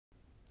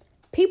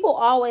People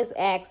always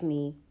ask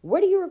me,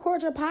 where do you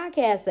record your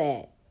podcast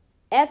at?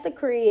 At the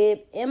crib,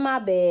 in my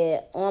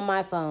bed, on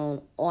my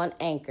phone, on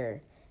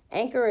Anchor.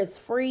 Anchor is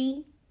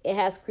free. It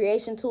has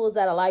creation tools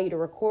that allow you to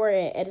record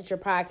and edit your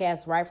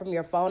podcast right from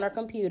your phone or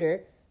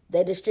computer.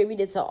 They distribute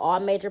it to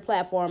all major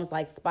platforms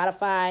like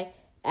Spotify,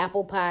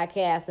 Apple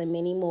Podcasts, and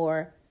many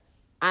more.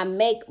 I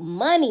make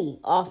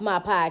money off my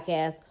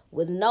podcast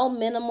with no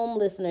minimum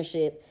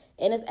listenership.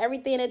 And it's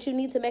everything that you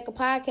need to make a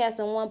podcast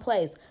in one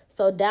place.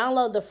 So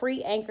download the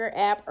free Anchor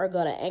app or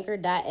go to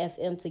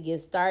anchor.fm to get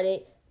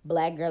started.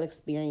 Black Girl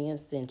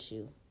Experience sent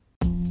you.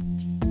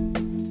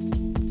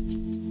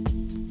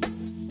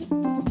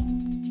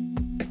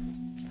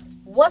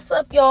 What's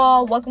up,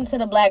 y'all? Welcome to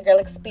the Black Girl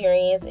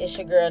Experience. It's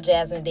your girl,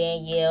 Jasmine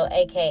Danielle,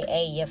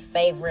 a.k.a. your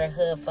favorite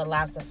hood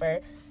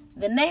philosopher.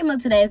 The name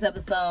of today's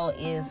episode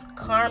is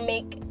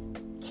Karmic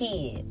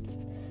Kids.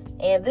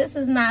 And this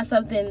is not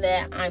something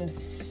that I'm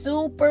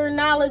super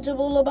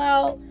knowledgeable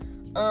about.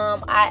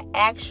 I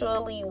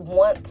actually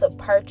want to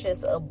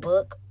purchase a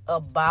book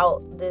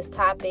about this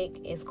topic.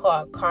 It's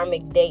called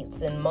Karmic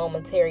Dates and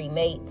Momentary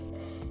Mates.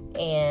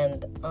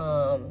 And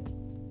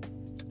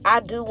I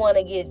do want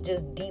to get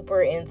just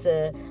deeper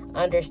into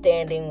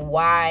understanding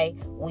why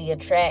we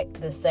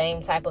attract the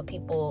same type of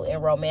people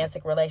in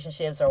romantic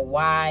relationships, or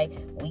why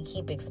we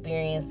keep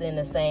experiencing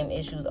the same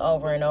issues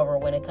over and over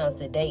when it comes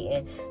to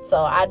dating.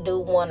 So I do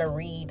want to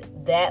read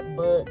that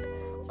book.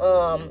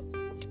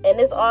 And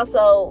it's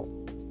also,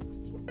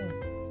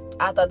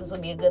 I thought this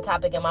would be a good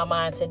topic in my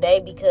mind today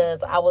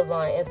because I was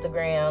on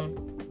Instagram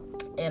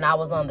and I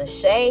was on the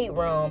Shade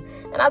Room,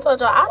 and I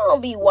told y'all I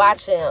don't be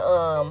watching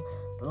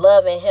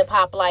Love and Hip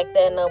Hop like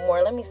that no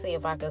more. Let me see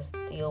if I can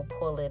still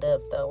pull it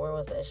up though. Where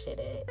was that shit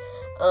at?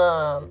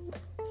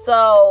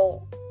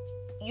 So,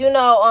 you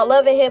know, on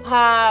Love and Hip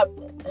Hop,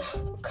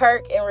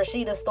 Kirk and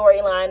Rashida's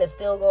storyline is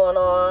still going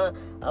on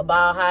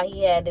about how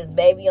he had this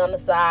baby on the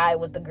side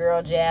with the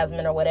girl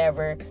Jasmine or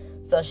whatever.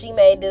 So she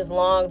made this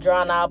long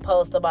drawn out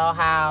post about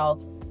how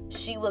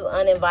she was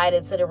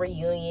uninvited to the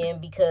reunion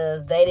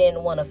because they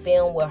didn't want to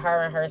film with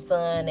her and her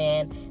son,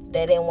 and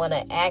they didn't want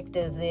to act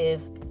as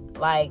if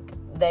like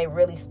they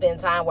really spend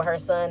time with her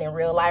son in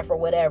real life or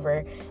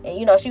whatever. And,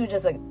 you know, she was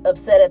just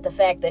upset at the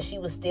fact that she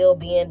was still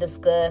being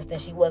discussed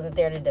and she wasn't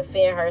there to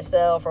defend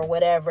herself or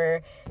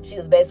whatever. She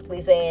was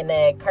basically saying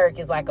that Kirk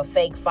is like a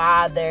fake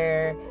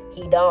father.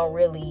 He don't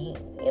really,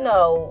 you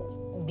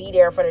know, be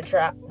there for the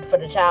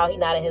child. He's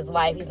not in his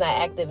life. He's not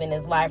active in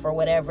his life or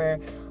whatever.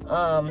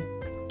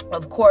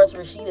 Of course,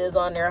 Rashida is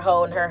on there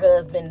holding her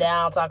husband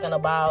down, talking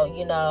about,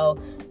 you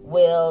know,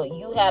 well,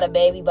 you had a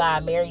baby by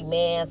a married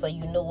man, so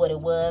you knew what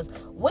it was,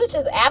 which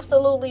is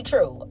absolutely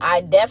true.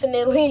 I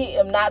definitely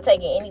am not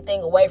taking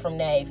anything away from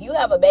that. If you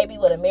have a baby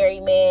with a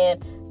married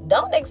man,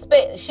 don't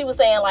expect, she was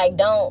saying, like,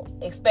 don't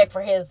expect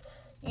for his,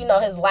 you know,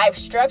 his life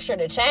structure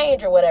to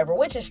change or whatever,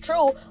 which is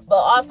true, but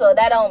also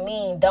that don't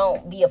mean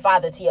don't be a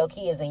father to your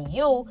kids, and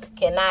you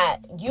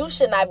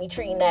should not be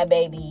treating that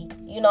baby,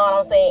 you know what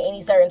I'm saying,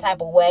 any certain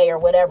type of way or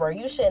whatever.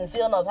 You shouldn't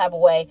feel no type of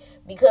way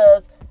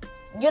because,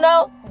 you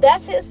know,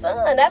 that's his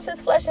son. That's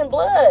his flesh and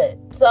blood.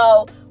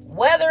 So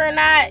whether or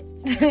not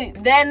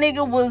that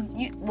nigga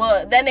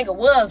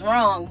was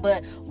wrong,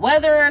 but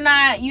whether or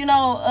not, you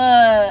know,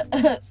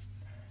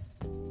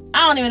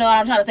 I don't even know what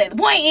I'm trying to say. The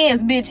point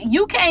is, bitch,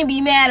 you can't be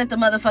mad at the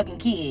motherfucking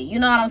kid. You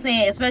know what I'm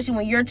saying? Especially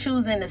when you're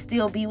choosing to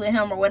still be with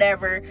him or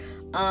whatever.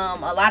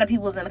 A lot of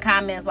people was in the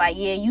comments like,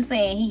 yeah, you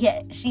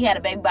saying she had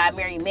a baby by a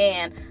married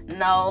man.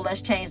 No,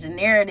 let's change the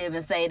narrative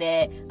and say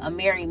that a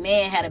married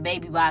man had a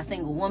baby by a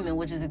single woman,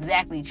 which is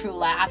exactly true.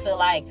 Like, I feel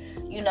like,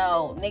 you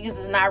know, niggas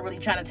is not really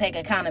trying to take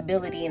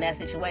accountability in that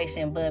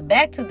situation. But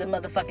back to the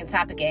motherfucking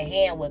topic at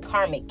hand with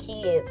Karmic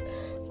Kids.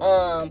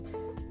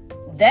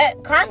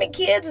 That Karmic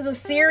Kids is a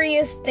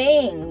serious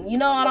thing. You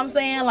know what I'm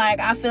saying?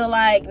 Like, I feel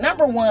like,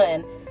 number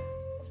one,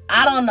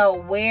 I don't know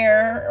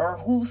where or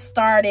who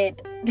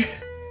started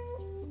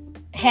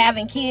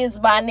having kids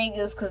by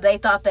niggas because they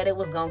thought that it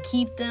was gonna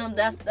keep them.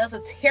 That's a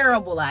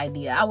terrible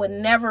idea. I would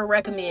never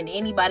recommend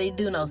anybody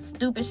do no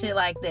stupid shit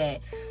like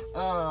that.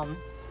 I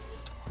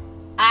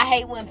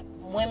hate when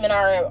women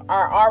are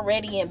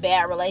already in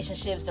bad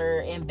relationships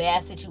or in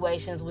bad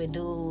situations with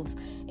dudes,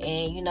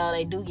 and, you know,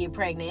 they do get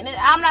pregnant. And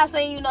I'm not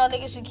saying, you know,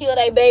 niggas should kill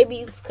their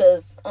babies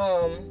because,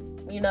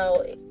 you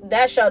know,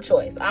 that's your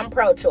choice. I'm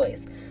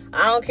pro-choice.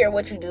 I don't care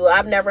what you do.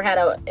 I've never had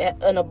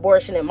an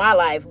abortion in my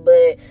life,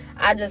 but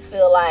I just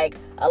feel like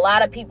a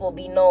lot of people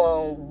be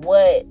knowing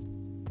what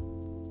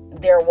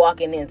they're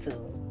walking into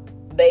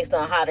based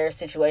on how their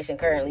situation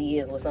currently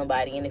is with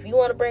somebody. And if you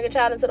want to bring a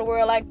child into the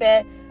world like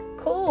that,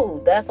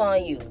 cool. That's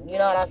on you. You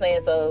know what I'm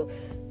saying? So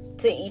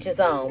to each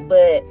his own.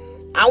 But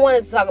I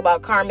wanted to talk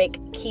about Karmic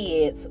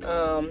Kids.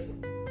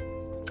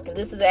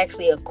 This is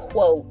actually a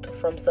quote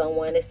from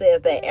someone. It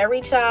says that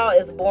every child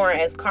is born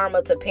as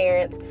karma to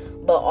parents,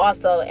 but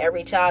also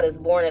every child is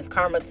born as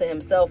karma to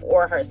himself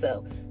or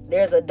herself.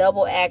 There's a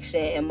double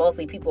action, and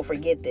mostly people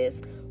forget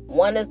this.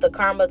 One is the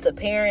karma to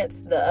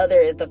parents, the other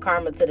is the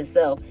karma to the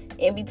self.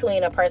 In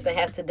between, a person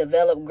has to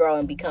develop, grow,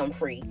 and become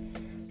free.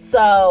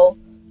 So,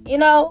 You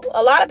know,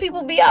 a lot of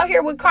people be out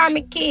here with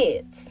karmic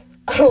kids.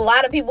 A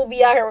lot of people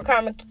be out here with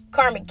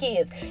karmic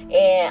kids.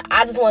 And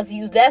I just want to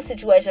use that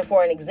situation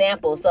for an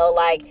example. So,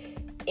 like,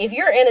 if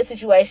you're in a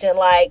situation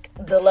like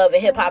the Love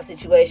and Hip Hop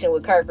situation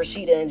with Kirk,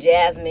 Rashida, and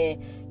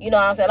Jasmine, you know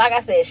what I'm saying? Like I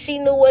said, she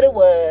knew what it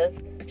was.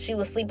 She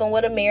was sleeping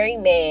with a married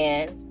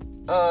man.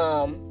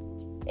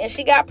 And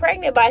she got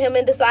pregnant by him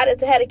and decided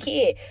to have a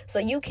kid. So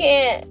you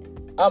can't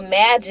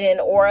imagine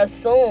or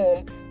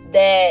assume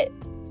that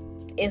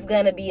it's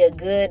going to be a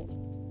good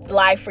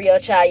life for your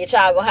child. Your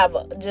child going to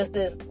have just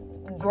this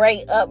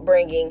great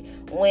upbringing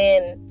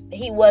when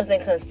he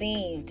wasn't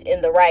conceived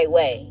in the right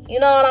way. You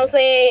know what I'm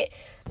saying?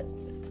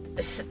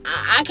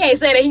 I can't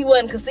say that he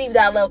wasn't conceived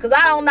out of love, because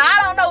I don't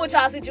know what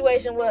y'all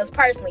situation was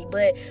personally.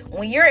 But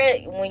when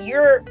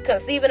you're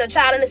conceiving a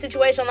child in a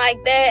situation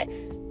like that,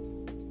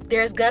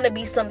 there's gonna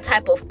be some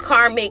type of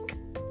karmic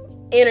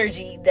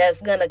energy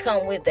that's gonna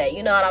come with that.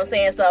 You know what I'm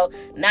saying? So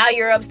now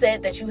you're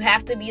upset that you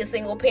have to be a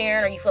single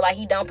parent, or you feel like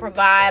he don't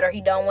provide, or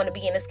he don't want to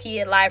be in his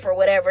kid life or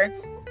whatever.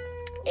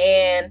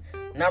 And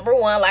number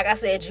one, like I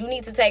said, you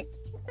need to take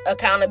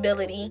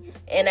accountability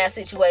in that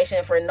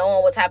situation for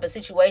knowing what type of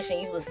situation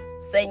you was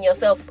setting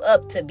yourself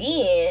up to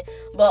be in.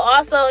 But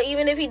also,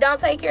 even if he don't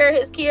take care of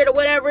his kid or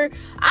whatever,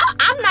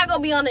 I'm not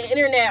gonna be on the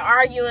internet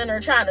arguing or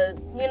trying to,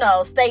 you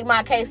know, state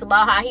my case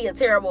about how he a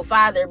terrible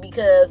father,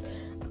 because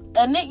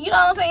you know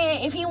what I'm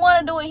saying, if he want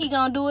to do it, he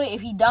gonna do it.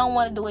 If he don't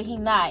want to do it, he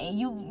not. And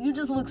you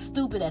just look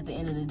stupid at the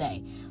end of the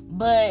day.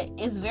 But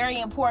it's very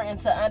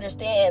important to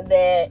understand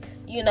that,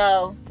 you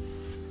know,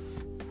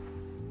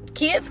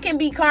 kids can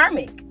be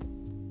karmic.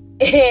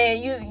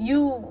 And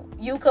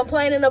you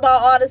complaining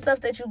about all the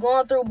stuff that you're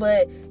going through,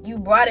 but you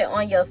brought it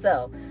on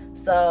yourself.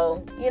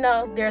 So, you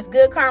know, there's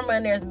good karma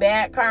and there's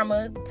bad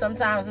karma.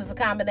 Sometimes it's a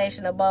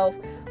combination of both.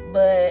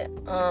 But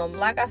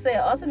like I said,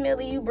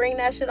 ultimately you bring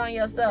that shit on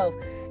yourself.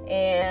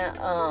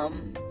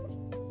 And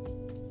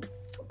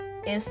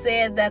it's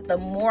said that the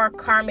more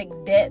karmic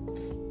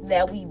debts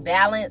that we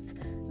balance,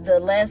 the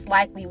less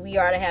likely we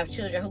are to have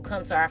children who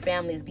come to our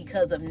families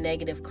because of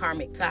negative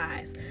karmic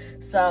ties.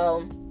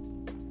 So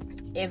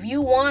if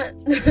you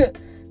want to,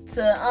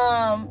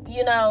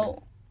 you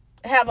know,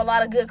 have a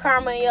lot of good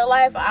karma in your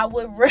life, I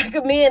would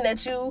recommend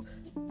that you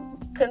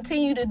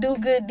continue to do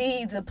good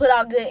deeds and put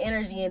out good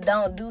energy, and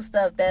don't do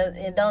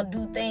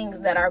things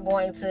that are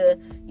going to,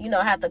 you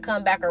know, have to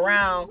come back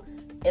around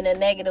in a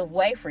negative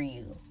way for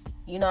you.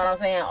 You know what I'm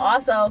saying?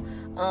 Also,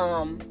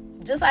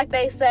 just like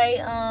they say,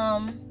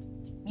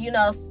 you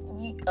know,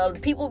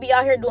 people be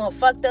out here doing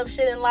fucked up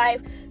shit in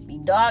life, be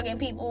dogging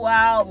people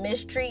out,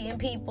 mistreating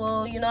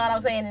people, you know what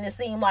I'm saying? And it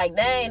seems like,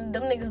 dang,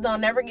 them niggas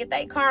don't never get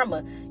that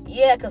karma.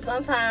 Yeah, because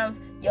sometimes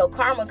your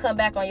karma come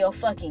back on your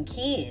fucking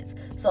kids.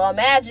 So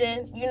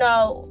imagine, you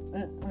know,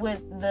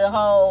 with the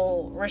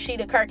whole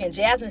Rashida, Kirk, and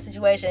Jasmine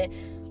situation,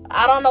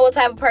 I don't know what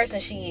type of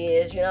person she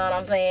is, you know what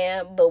I'm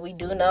saying? But we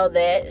do know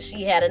that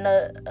she had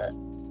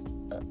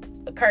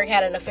Kirk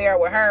had an affair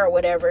with her or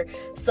whatever.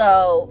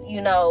 So,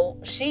 you know,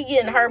 she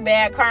getting her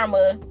bad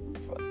karma,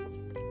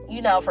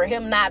 you know, for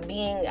him not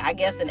being, I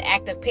guess, an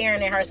active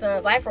parent in her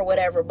son's life or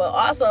whatever. But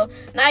also,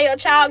 now your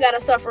child got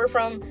to suffer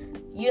from,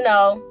 you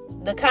know,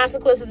 the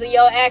consequences of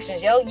your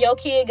actions. Your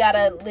kid got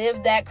to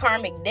live that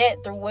karmic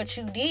debt through what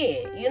you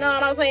did. You know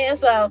what I'm saying?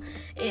 So,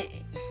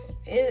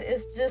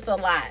 it's just a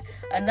lot.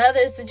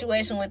 Another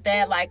situation with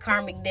that, like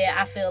karmic debt,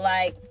 I feel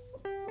like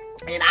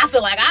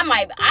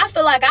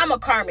I'm a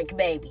karmic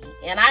baby,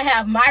 and I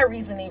have my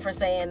reasoning for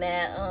saying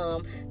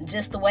that,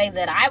 just the way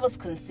that I was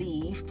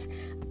conceived,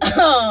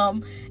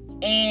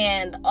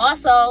 and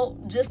also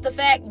just the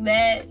fact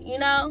that, you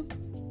know,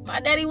 my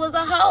daddy was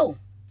a hoe.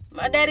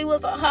 My daddy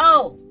was a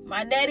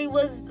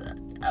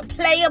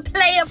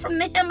player from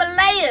the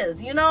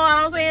Himalayas. You know what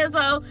I'm saying?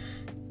 So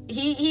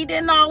he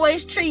didn't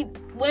always treat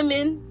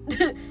women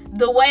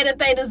the way that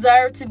they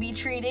deserve to be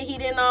treated. He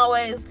didn't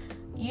always,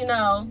 you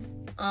know,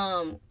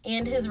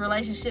 end his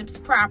relationships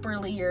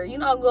properly, or, you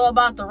know, go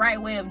about the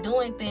right way of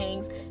doing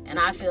things. And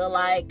I feel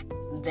like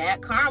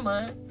that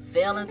karma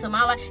fell into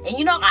my life. And,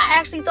 you know, I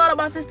actually thought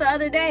about this the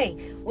other day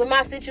with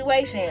my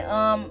situation,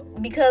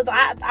 because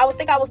I would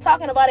think I was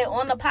talking about it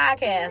on the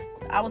podcast.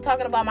 I was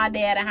talking about my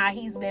dad and how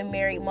he's been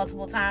married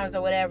multiple times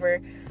or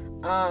whatever.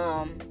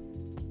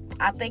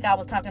 I think I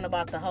was talking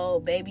about the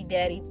whole baby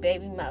daddy,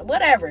 baby mom,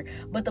 whatever.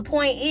 But the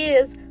point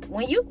is,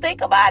 when you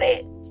think about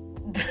it,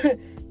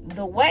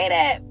 the way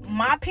that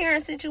my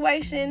parents'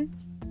 situation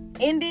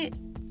ended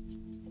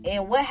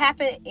and what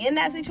happened in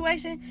that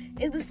situation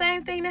is the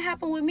same thing that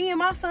happened with me and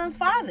my son's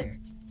father.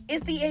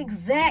 It's the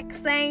exact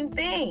same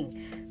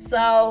thing.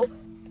 So,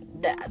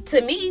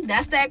 to me,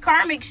 that's that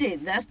karmic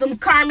shit. That's them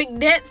karmic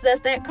debts.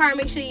 That's that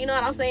karmic shit. You know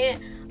what I'm saying?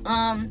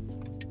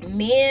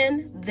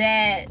 Men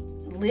that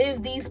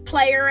live these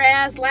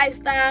player-ass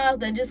lifestyles,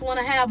 that just want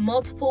to have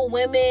multiple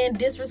women,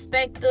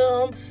 disrespect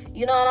them,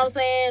 you know what I'm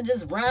saying?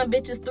 Just run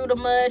bitches through the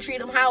mud, treat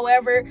them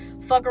however,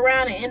 fuck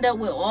around and end up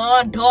with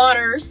all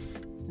daughters.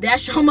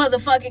 That's your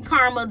motherfucking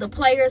karma. The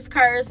player's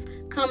curse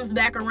comes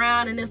back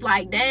around, and it's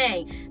like,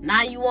 dang,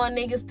 now you want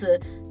niggas to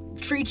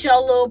treat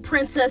your little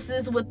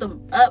princesses with the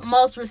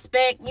utmost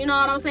respect. You know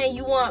what I'm saying?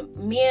 You want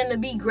men to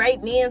be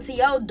great men to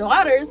your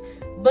daughters,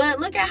 but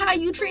look at how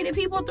you treated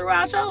people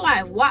throughout your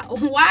life.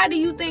 Why do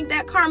you think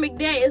that karmic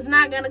debt is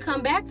not going to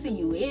come back to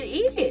you?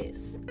 It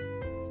is.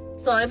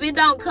 So if it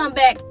don't come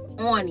back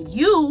on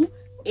you,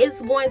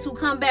 it's going to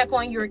come back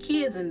on your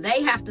kids, and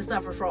they have to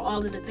suffer for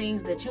all of the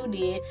things that you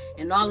did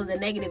and all of the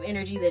negative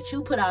energy that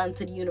you put out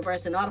into the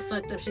universe and all the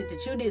fucked up shit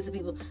that you did to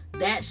people.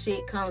 That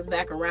shit comes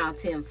back around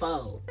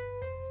tenfold.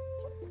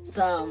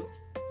 So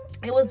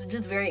it was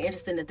just very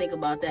interesting to think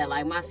about that.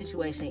 Like, my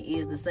situation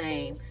is the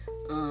same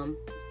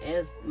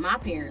as my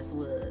parents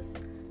was.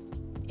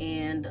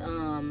 And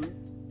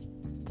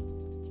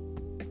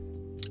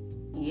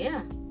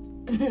yeah.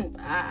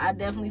 I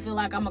definitely feel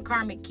like I'm a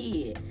karmic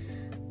kid.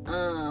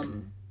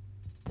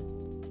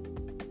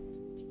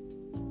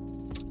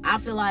 I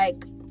feel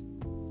like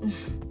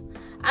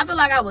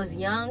I was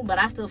young, but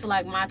I still feel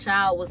like my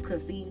child was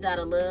conceived out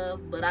of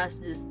love. But I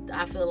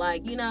feel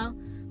like, you know,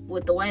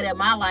 with the way that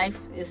my life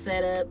is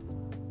set up,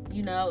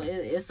 you know,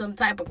 it's some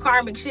type of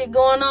karmic shit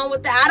going on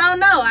with that.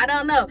 I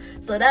don't know.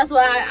 So that's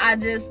why I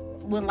just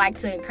would like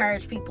to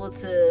encourage people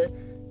to,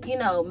 you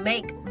know,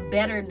 make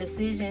better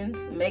decisions,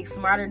 make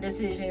smarter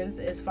decisions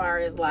as far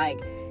as like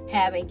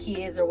having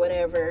kids or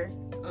whatever,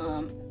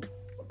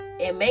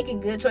 and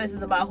making good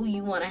choices about who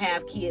you want to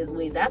have kids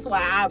with. That's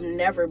why I've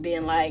never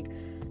been like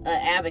an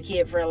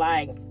advocate for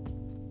like,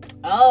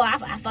 oh,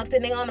 I fucked a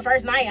nigga on the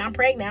first night, I'm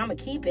pregnant, I'm gonna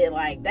keep it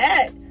like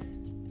that.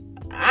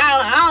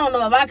 I don't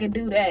know if I could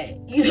do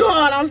that. You know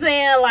what I'm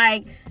saying?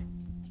 Like,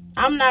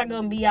 I'm not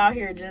gonna be out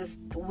here just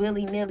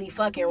willy-nilly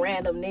fucking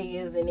random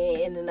niggas and then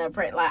ending up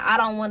pregnant. Like, I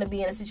don't want to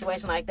be in a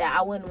situation like that.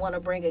 I wouldn't want to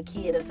bring a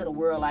kid into the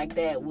world like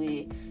that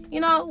with,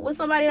 you know, with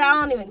somebody that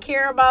I don't even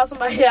care about,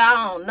 somebody that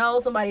I don't know,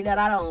 somebody that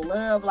I don't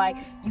love. Like,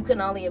 you can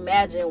only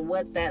imagine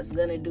what that's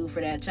gonna do for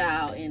that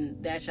child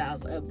and that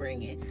child's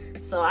upbringing.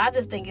 So I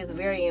just think it's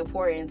very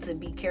important to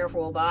be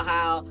careful about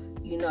how,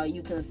 you know,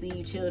 you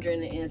conceive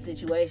children in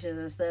situations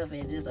and stuff,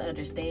 and just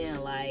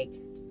understand like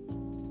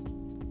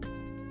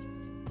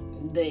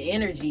the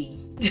energy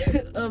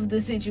of the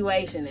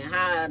situation and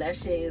how that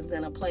shit is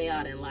gonna play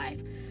out in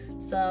life.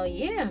 So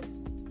yeah.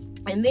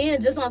 And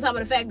then just on top of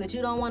the fact that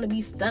you don't want to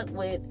be stuck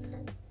with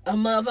a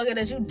motherfucker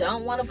that you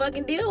don't want to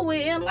fucking deal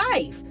with in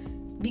life,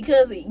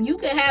 because you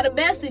could have the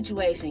best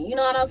situation. You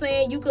know what I'm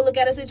saying? You could look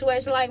at a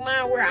situation like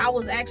mine where I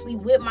was actually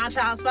with my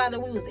child's father.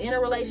 We was in a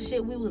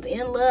relationship. We was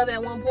in love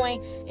at one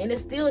point, and it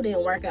still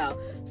didn't work out.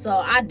 So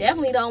I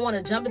definitely don't want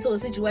to jump into a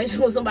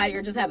situation with somebody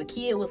or just have a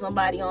kid with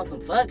somebody on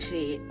some fuck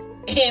shit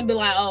and be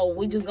like, oh,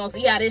 we just gonna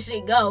see how this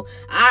shit go.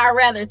 I'd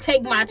rather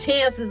take my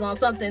chances on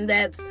something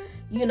that's,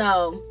 you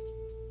know,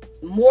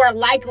 more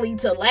likely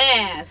to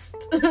last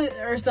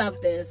or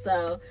something.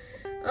 So,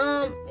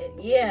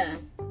 yeah,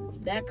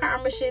 that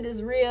karma shit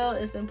is real.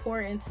 It's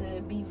important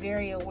to be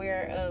very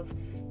aware of,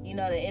 you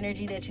know, the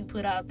energy that you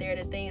put out there,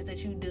 the things that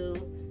you do.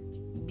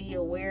 Be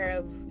aware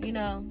of, you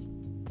know,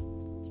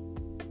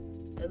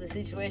 of the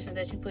situations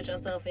that you put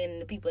yourself in,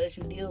 the people that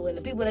you deal with,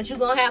 the people that you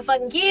gonna have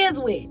fucking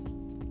kids with.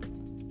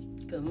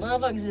 Because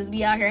motherfuckers just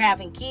be out here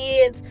having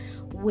kids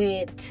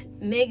with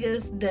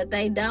niggas that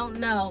they don't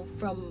know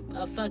from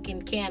a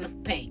fucking can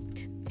of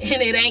paint.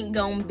 And it ain't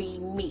gonna be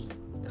me,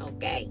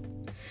 okay?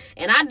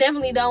 And I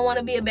definitely don't want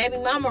to be a baby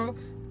mama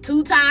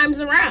 2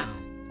 times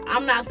around.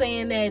 I'm not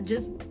saying that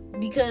just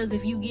because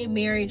if you get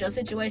married, your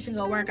situation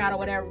gonna work out or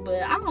whatever,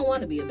 but I don't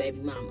want to be a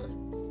baby mama.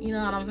 You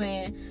know what I'm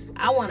saying?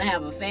 I want to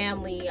have a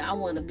family. I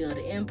want to build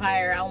an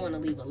empire. I want to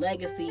leave a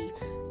legacy.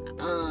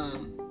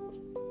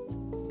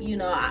 You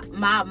know,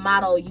 my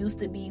motto used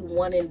to be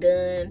one and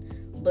done,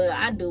 but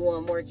I do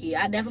want more kids.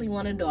 I definitely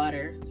want a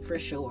daughter for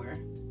sure.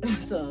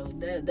 So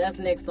that's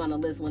next on the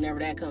list whenever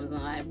that comes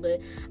on.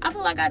 But I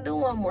feel like I do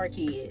want more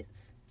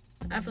kids.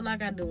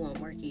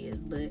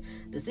 But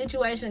the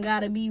situation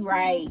gotta be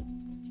right.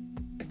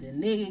 The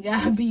nigga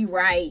gotta be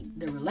right.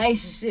 The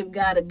relationship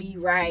gotta be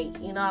right.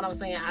 You know what I'm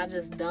saying? I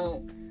just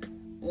don't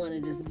want to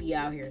just be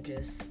out here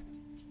just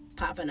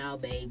popping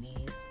out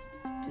babies.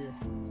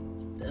 Just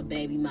a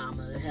baby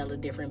mama, a hella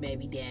different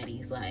baby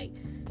daddies. Like,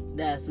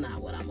 that's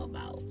not what I'm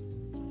about.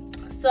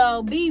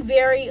 So be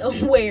very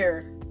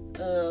aware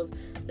of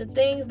the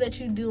things that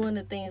you do and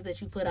the things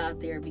that you put out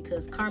there,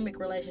 because karmic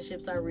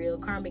relationships are real,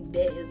 karmic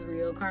debt is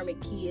real,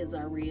 karmic kids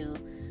are real.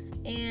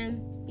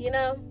 And, you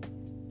know,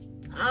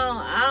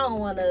 I don't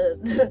want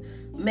to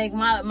make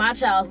my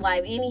child's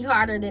life any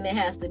harder than it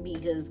has to be,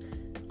 because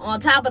on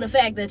top of the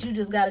fact that you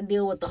just got to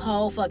deal with the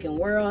whole fucking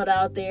world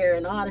out there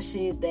and all the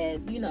shit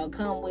that, you know,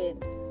 come with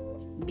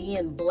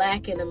being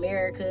black in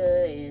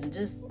America and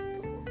just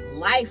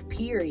life,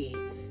 period.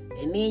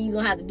 And then you're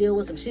going to have to deal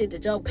with some shit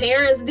that your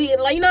parents did.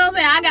 Like, you know what I'm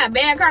saying? I got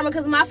bad karma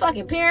because of my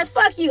fucking parents.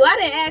 Fuck you. I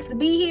didn't ask to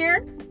be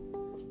here.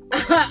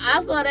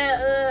 I saw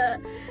that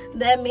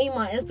meme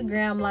on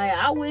Instagram. Like,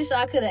 I wish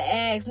I could have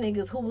asked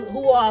niggas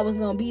who all was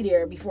going to be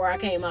there before I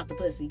came out the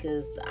pussy,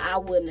 because I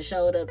wouldn't have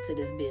showed up to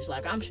this bitch.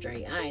 Like, I'm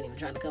straight. I ain't even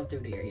trying to come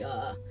through there,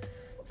 y'all.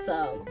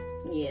 So,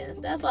 yeah,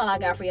 that's all I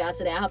got for y'all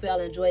today. I hope y'all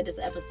enjoyed this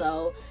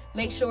episode.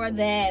 Make sure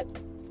that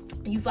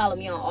you follow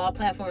me on all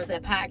platforms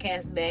at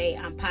Podcast Bay.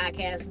 I'm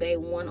Podcast Bay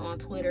 1 on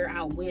Twitter.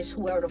 I wish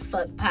whoever the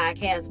fuck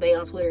Podcast Bay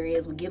on Twitter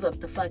is would give up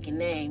the fucking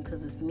name,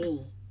 because it's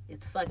me.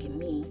 It's fucking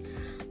me.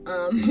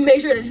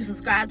 Make sure that you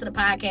subscribe to the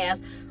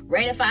podcast.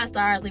 Rate it 5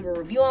 stars. Leave a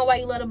review on Why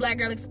You Love the Black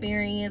Girl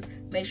Experience.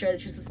 Make sure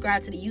that you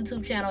subscribe to the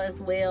YouTube channel as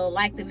well.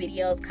 Like the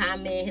videos,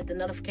 comment, hit the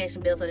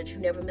notification bell so that you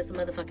never miss a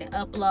motherfucking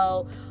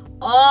upload.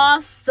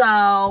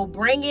 Also,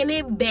 bringing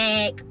it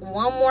back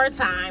one more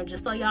time,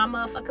 just so y'all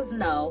motherfuckers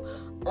know,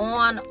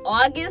 on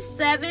August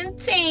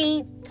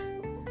 17th,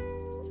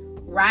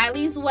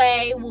 Riley's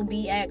Way will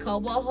be at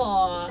Cobo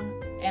Hall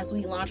as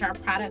we launch our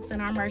products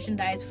and our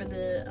merchandise for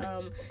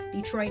the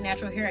Detroit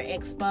Natural Hair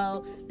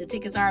Expo. The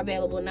tickets are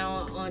available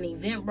now on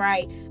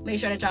Eventbrite. Make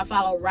sure that y'all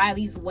follow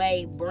Riley's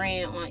Way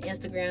brand on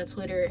Instagram,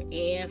 Twitter,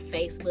 and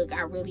Facebook.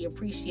 I really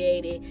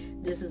appreciate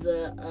it. This is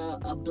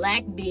a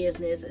black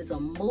business. It's a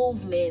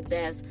movement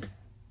that's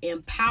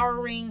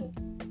empowering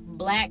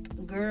black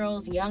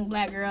girls, young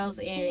black girls,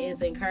 and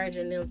is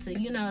encouraging them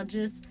to,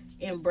 just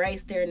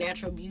embrace their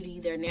natural beauty,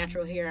 their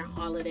natural hair,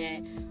 all of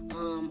that.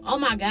 Oh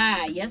my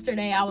God,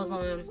 yesterday I was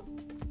on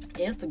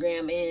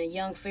Instagram and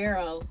Young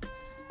Pharaoh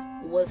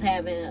was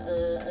having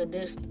a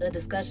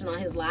discussion on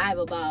his live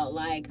about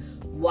like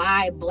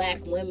why black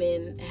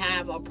women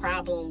have a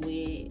problem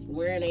with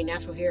wearing their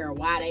natural hair, or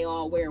why they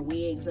all wear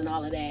wigs and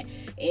all of that. And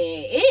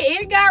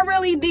it got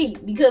really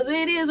deep, because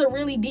it is a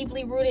really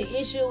deeply rooted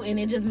issue, and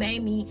it just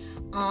made me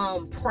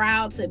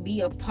proud to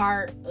be a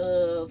part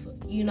of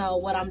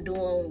what I'm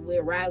doing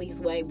with Riley's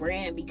Way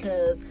brand,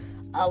 because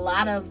a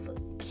lot of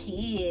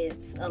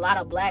kids, a lot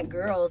of black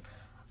girls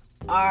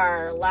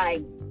are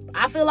like,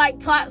 I feel like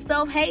taught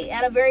self-hate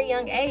at a very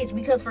young age.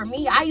 Because for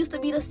me, I used to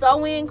be the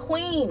sew-in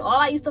queen. All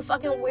I used to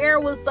fucking wear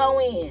was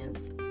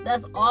sew-ins.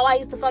 That's all I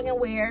used to fucking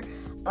wear.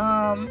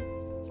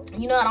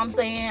 You know what I'm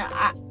saying?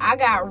 I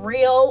got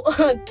real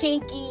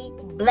kinky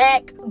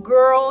black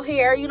girl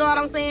hair, you know what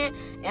I'm saying?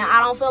 And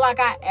I don't feel like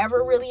I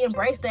ever really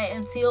embraced that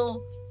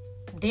until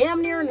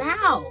damn near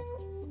now.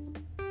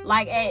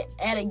 Like at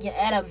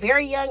a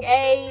very young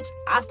age,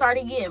 I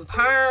started getting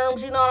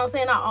perms, you know what I'm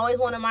saying? I always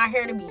wanted my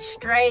hair to be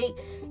straight.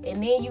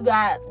 And then you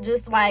got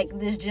just like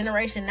this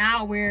generation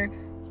now where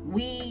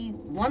we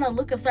want to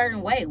look a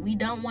certain way. We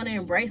don't want to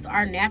embrace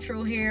our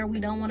natural hair. We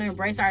don't want to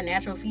embrace our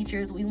natural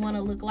features. We want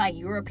to look like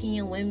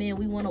European women.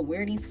 We want to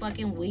wear these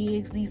fucking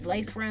wigs, these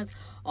lace fronts,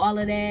 all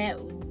of that.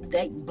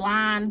 That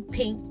blonde,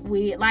 pink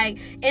wig. Like,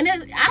 and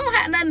I don't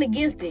have nothing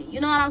against it. You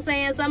know what I'm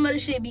saying? Some of the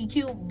shit be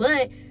cute,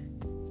 but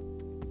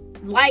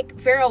like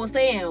Pharaoh was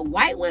saying,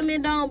 white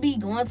women don't be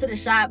going to the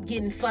shop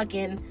getting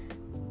fucking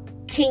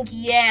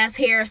kinky ass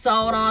hair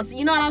sewed on. So,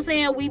 you know what I'm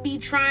saying? We be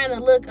trying to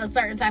look a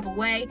certain type of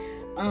way.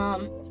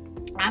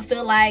 I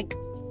feel like,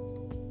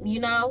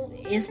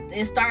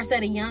 it starts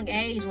at a young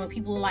age when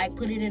people like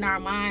put it in our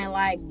mind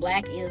like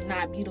black is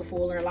not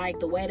beautiful, or like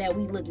the way that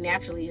we look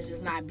naturally is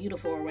just not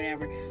beautiful or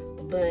whatever.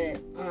 But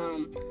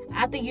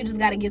I think you just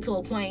got to get to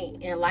a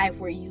point in life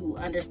where you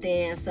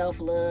understand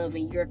self-love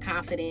and you're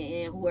confident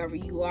in whoever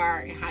you are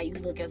and how you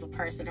look as a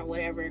person or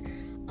whatever.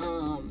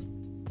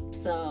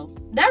 So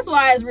that's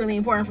why it's really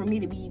important for me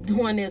to be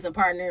doing this and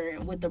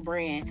partnering with the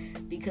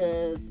brand,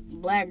 because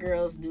black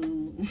girls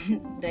do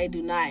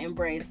not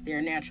embrace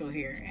their natural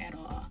hair at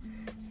all.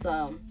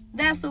 So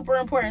that's super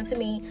important to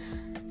me.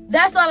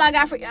 That's all I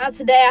got for y'all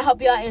today. I hope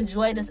y'all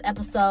enjoyed this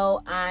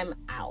episode. I'm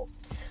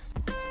out.